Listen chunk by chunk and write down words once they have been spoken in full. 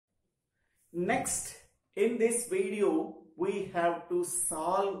Next, in this video, we have to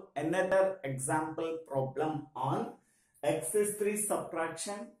solve another example problem on excess-3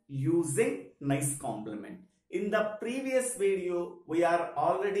 subtraction using nice complement. In the previous video, we are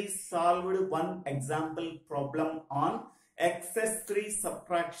already solved one example problem on excess-3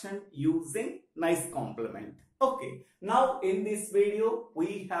 subtraction using nice complement. Okay, now in this video,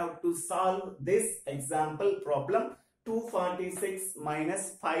 we have to solve this example problem 246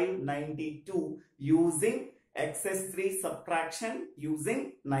 minus 592 using excess-3 subtraction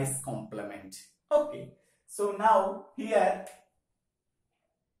using nice complement. Okay, so now here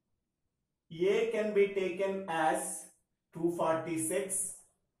A can be taken as 246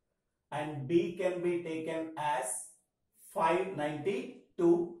 and B can be taken as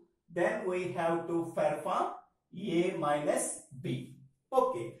 592. Then we have to perform A minus B.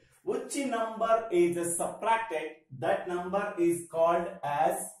 Okay, which number is subtracted, that number is called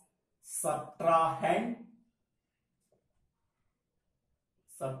as subtrahend.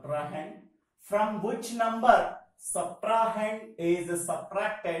 From which number subtrahend is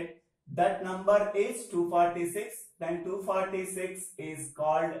subtracted, that number is 246. Then 246 is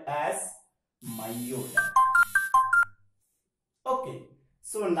called as minute. Okay,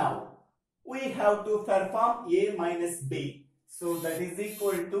 so now we have to perform A minus B. So that is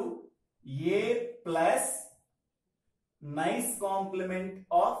equal to A plus nice complement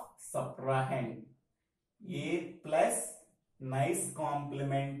of subtrahend. A plus nice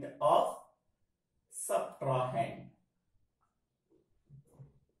complement of subtrahend.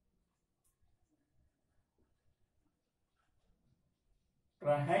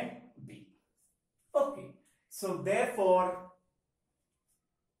 Subtrahend B. Okay. So therefore,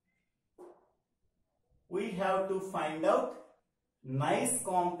 we have to find out nice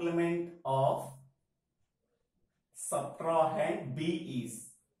complement of subtrahend B is.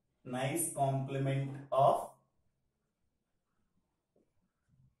 Nice complement of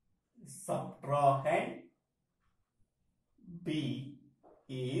subtrahend B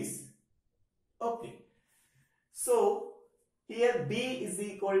is, okay. So here B is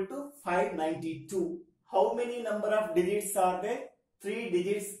equal to 592. How many number of digits are there? 3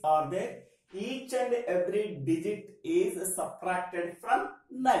 digits are there. Each and every digit is subtracted from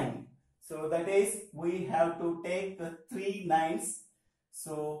 9. So that is, we have to take 3 9s.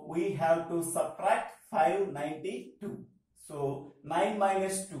 So we have to subtract 592. So 9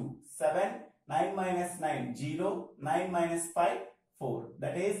 minus 2, 7. 9 minus 9, 0. 9 minus 5, 4.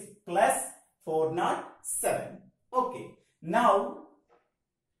 That is plus 407. Okay. Now,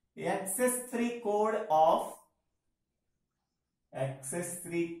 excess-3 code of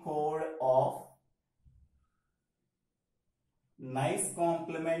nice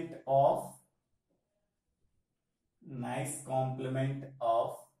complement of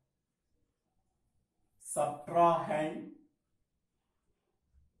subtrahend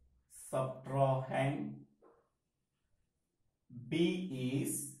B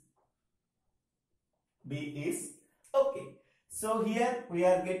is okay. So here we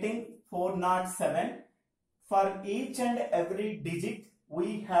are getting 407. For each and every digit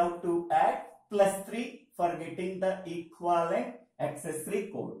we have to add plus 3 for getting the equivalent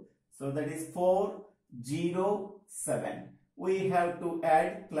excess-3 code. So that is 407. We have to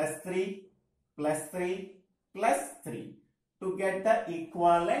add plus 3 plus 3 plus 3 to get the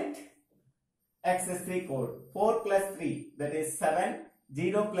equivalent excess-3 code. 4 plus 3, that is 7.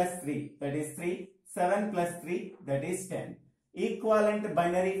 0 plus 3, that is 3. 7 plus 3, that is 10. Equivalent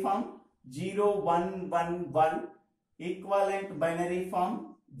binary form 0 1 1 1. Equivalent binary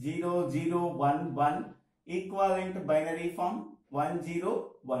form 0 0 1 1. Equivalent binary form 1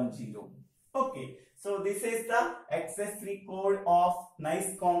 0 1 0. Okay, so this is the excess-3 code of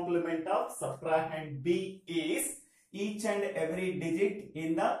nice complement of subtrahend B is. Each and every digit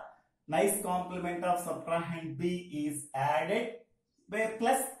in the nice complement of subtrahend B is added by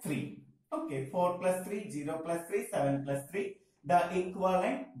plus 3. Okay, 4 plus 3, 0 plus 3, 7 plus 3, the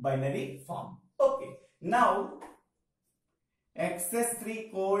equivalent binary form. Okay, now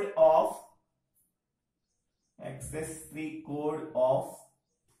excess-3 code of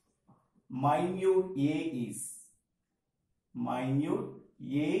minute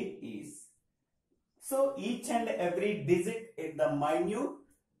A is. So each and every digit in the minute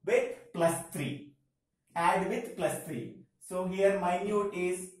with plus 3. Add with plus 3. So here minute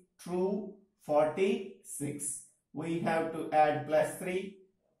is 246. We have to add plus 3,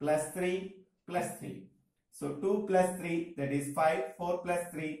 plus 3, plus 3. So 2 plus 3, that is 5. 4 plus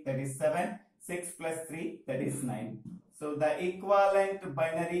 3, that is 7. 6 plus 3, that is 9. So the equivalent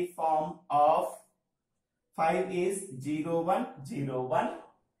binary form of 5 is 0 1 0 1.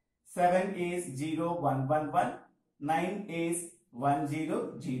 7 is 0, 1, 1, 1. 9 is 1,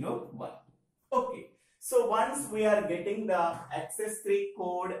 0, 0, 1. Okay. So once we are getting the Excess-3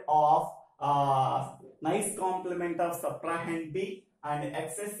 code of nice complement of subtrahend B and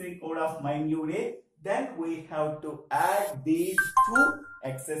Excess-3 code of minute A, then we have to add these two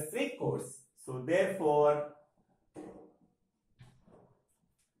Excess-3 codes. So therefore,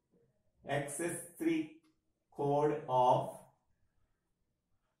 Excess-3 code of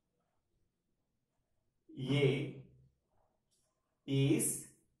A is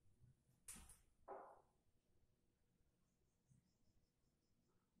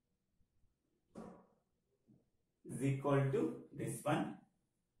equal to this one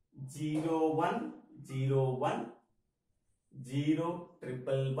 0 1 0 1 0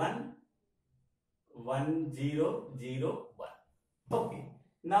 triple 1 1 0 0 1. Okay.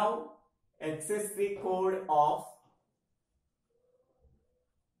 Now Excess-3 code of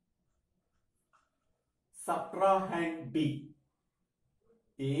subtrahend B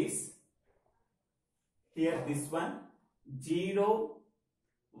is here this one 0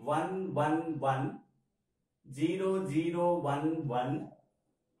 1 1 1 0 0 1 1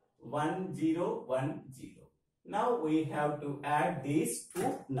 1 0 1 0. Now we have to add these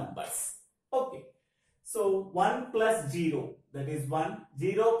two numbers. Okay. So 1 plus 0, that is 1,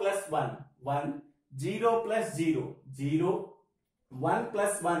 0 plus 1, 1, 0 plus 0, 0, 1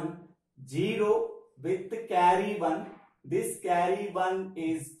 plus 1, 0 with carry 1. This carry 1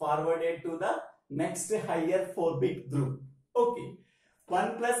 is forwarded to the next higher 4-bit group. Okay.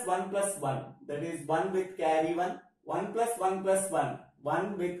 1 plus 1 plus 1, that is 1 with carry 1, 1 plus 1 plus 1,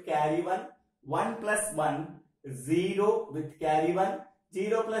 1 with carry 1, 1 plus 1, 0 with carry 1,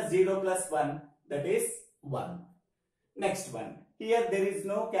 0 plus 0 plus 1, that is 1. Next one. Here there is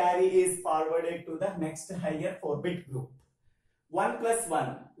no carry is forwarded to the next higher 4-bit group. 1 plus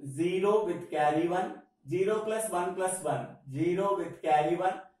 1, 0 with carry 1, 0 plus 1 plus 1, 0 with carry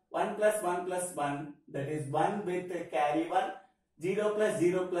 1, 1 plus 1 plus 1, that is 1 with carry 1, 0 plus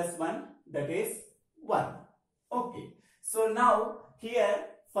 0 plus 1, that is 1. Okay. So now here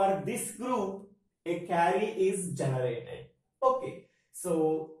for this group a carry is generated. Okay.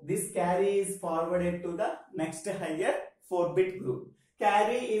 So this carry is forwarded to the next higher 4-bit group.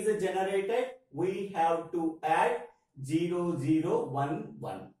 Carry is generated. We have to add 0 0 1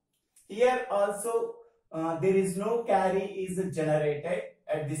 1. Here also there is no carry is generated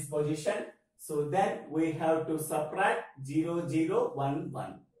at this position. So then we have to subtract 0 0 1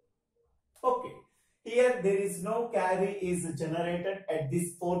 1. Okay. Here there is no carry is generated at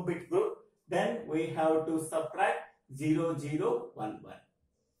this 4-bit group. Then we have to subtract 0 0 1 1.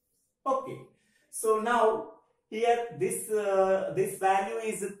 Okay. So now here this value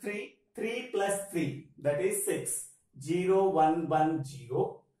is 3. 3 plus 3, that is 6. 0 1 1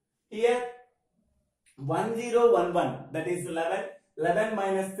 0. Here 1 0 1 1, that is 11. 11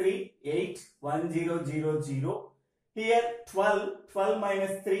 minus 3, 8, 1 0 0 0. Here 12, 12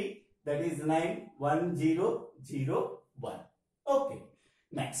 minus 3, that is 9, 1 0 0 1. Okay.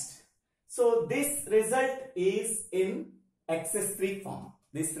 Next. So this result is in Excess-3 form.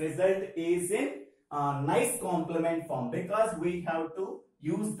 This result is in nice complement form because we have to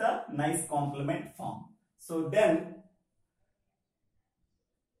use the nice complement form. So then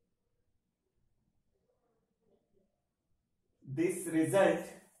this result,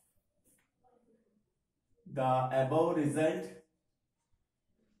 the above result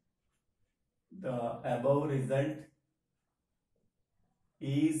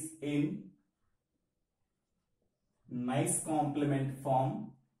is in nice complement form,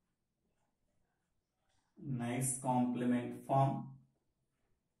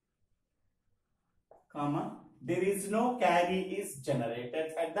 comma, there is no carry is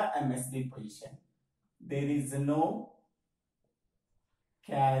generated at the MSB position. There is no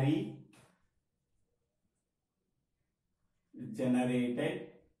carry generated,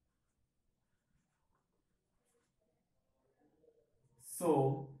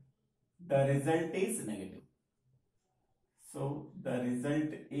 so the result is negative. So the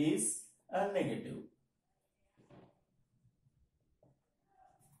result is a negative.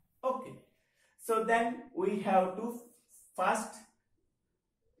 Okay. So then we have to first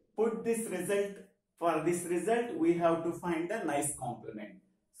put this result. For this result we have to find the nice complement.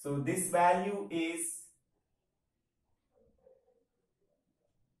 So this value is,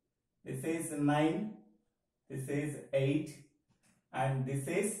 this is 9, this is 8 and this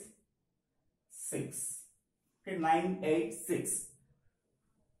is 6. Okay, 9 8 6.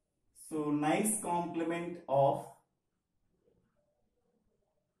 So nice complement of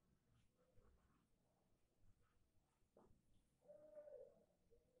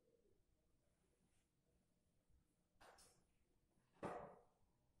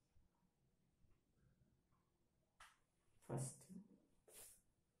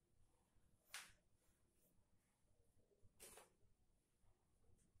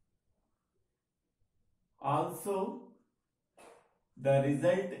Also, the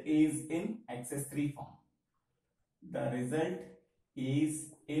result is in Excess-3 form. The result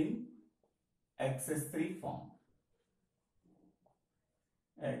is in Excess-3 form.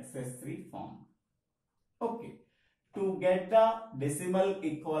 Excess-3 form. Okay. To get the decimal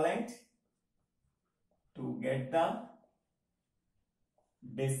equivalent,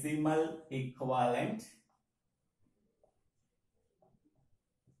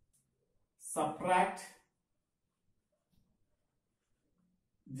 subtract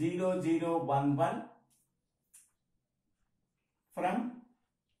 0011 from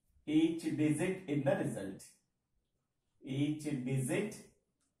each digit in the result.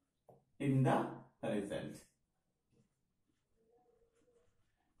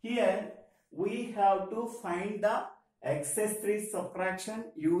 Here we have to find the Excess-3 subtraction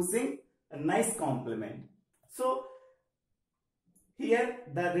using a nice complement. So here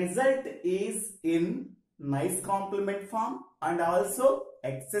the result is in nice complement form and also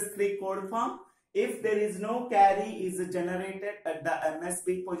Excess-3 code form. If there is no carry is generated at the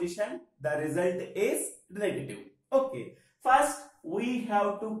MSB position, the result is negative. Okay. First, we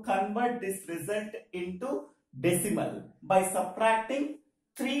have to convert this result into decimal by subtracting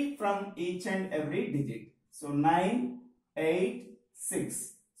 3 from each and every digit. So 9, 8,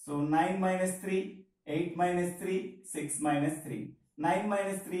 6. So 9 minus 3, 8 minus 3, 6 minus 3. 9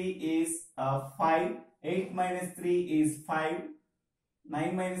 minus 3 is 5. 8 minus 3 is 5.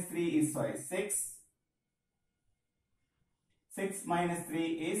 9 minus 3 is 6. 6 minus 3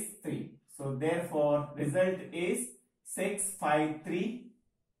 is 3. So therefore result is 653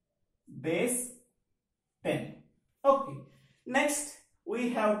 base 10. Okay. Next we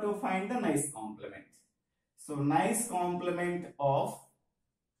have to find the nice complement. So nice complement of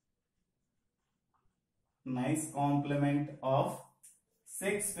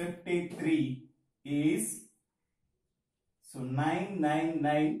 653 is, so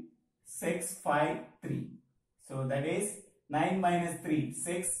 999653. So that is 9 minus 3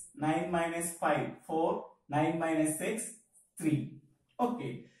 6, 9 minus 5 4, 9 minus 6 3.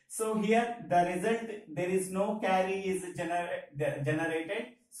 Okay. So here the result, there is no carry is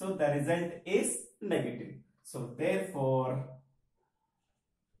generated. So the result is negative. So therefore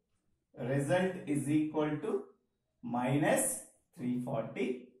result is equal to minus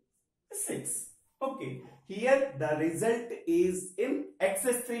 346. Okay. Here the result is in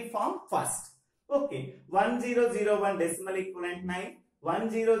Excess-3 form first. Okay. 1001 decimal equivalent 9,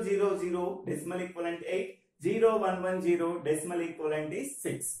 1000 decimal equivalent 8, 0110 decimal equivalent is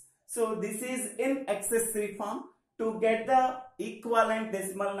 6. So this is in Excess-3 form. To get the equivalent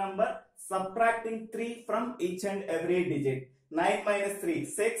decimal number, subtracting 3 from each and every digit. 9 minus 3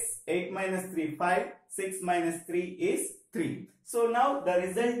 6, 8 minus 3 5, 6 minus 3 is 3. So now the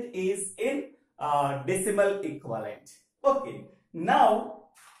result is in decimal equivalent. Okay. Now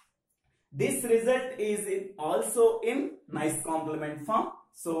this result is also in nice complement form.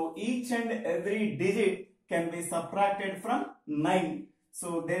 So each and every digit can be subtracted from 9.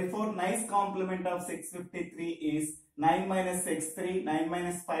 So therefore nice complement of 653 is 9 minus 6 3, 9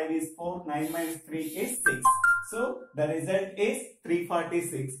 minus 5 is 4, 9 minus 3 is 6. So the result is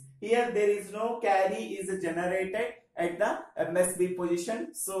 346. Here there is no carry is generated at the MSB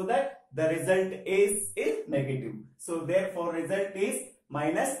position, so that the result is negative. So therefore result is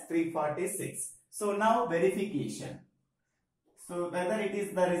minus 346. So now verification. So whether it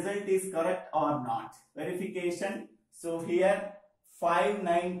is the result is correct or not. Verification. So here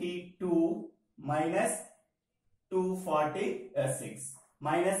 592 minus 246.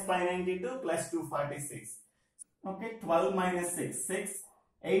 Minus 592 plus 246. Okay, 12 minus 6, 6,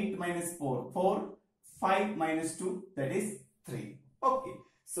 8 minus 4, 4, 5 minus 2, that is 3. Okay,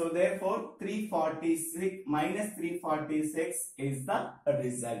 so therefore 346 minus 346 is the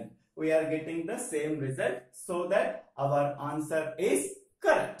result. We are getting the same result, so that our answer is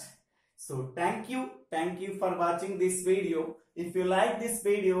correct. So thank you for watching this video. If you like this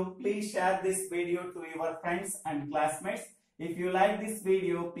video, please share this video to your friends and classmates. If you like this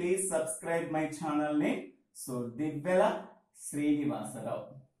video, please subscribe my channel name. So Divvela Srinivasarao.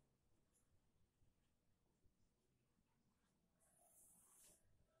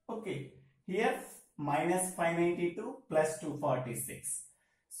 Okay, here minus 592 plus 246.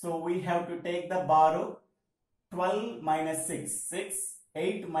 So we have to take the borrow. 12 minus 6, 6,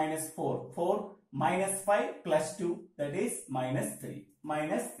 8 minus 4, 4, minus 5 plus 2, that is minus 3,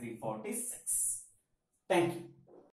 minus 346. Thank you.